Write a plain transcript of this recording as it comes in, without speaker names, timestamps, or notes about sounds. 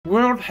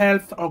World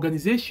Health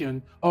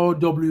Organization, or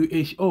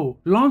WHO,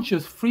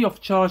 launches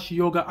free-of-charge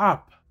yoga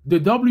app. The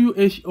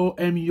WHO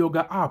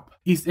Yoga app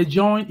is a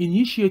joint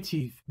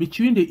initiative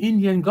between the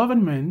Indian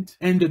government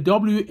and the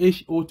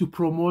WHO to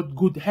promote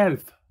good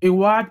health. A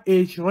wide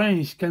age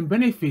range can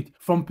benefit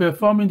from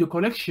performing the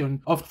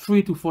collection of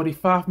 3 to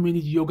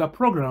 45-minute yoga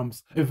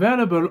programs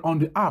available on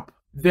the app.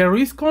 There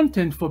is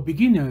content for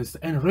beginners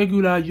and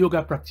regular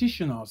yoga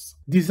practitioners.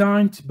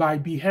 Designed by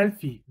Be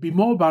Healthy, Be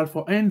Mobile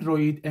for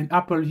Android and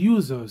Apple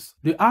users,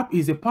 the app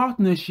is a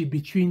partnership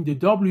between the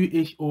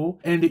WHO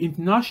and the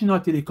International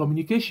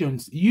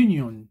Telecommunications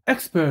Union.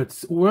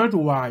 Experts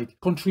worldwide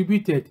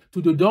contributed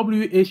to the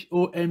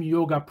WHO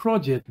Yoga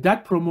project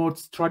that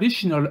promotes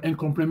traditional and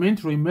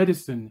complementary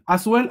medicine,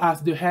 as well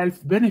as the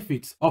health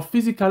benefits of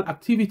physical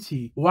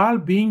activity, while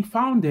being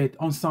founded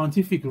on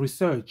scientific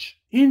research.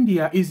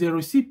 India is a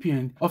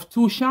recipient of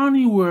 2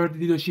 Shani World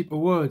Leadership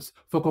Awards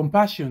for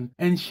Compassion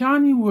and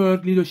Shani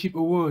World Leadership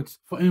Awards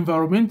for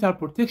Environmental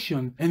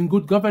Protection and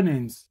Good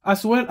Governance,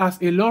 as well as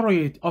a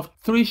laureate of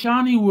 3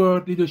 Shani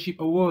World Leadership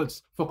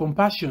Awards for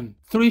Compassion,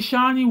 3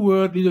 Shani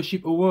World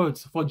Leadership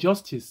Awards for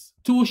Justice,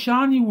 2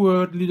 Shani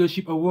World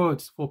Leadership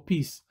Awards for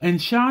Peace, and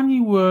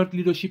Shani World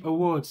Leadership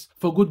Awards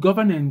for Good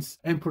Governance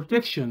and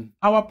Protection.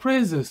 Our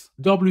praises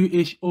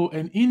WHO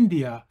and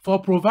India for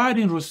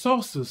providing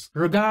resources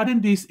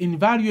regarding this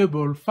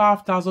invaluable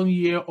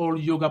 5,000-year-old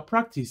yoga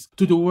practice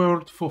to the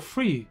world for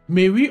free.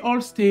 May we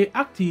all stay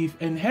active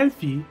and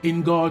healthy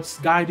in God's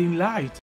guiding light.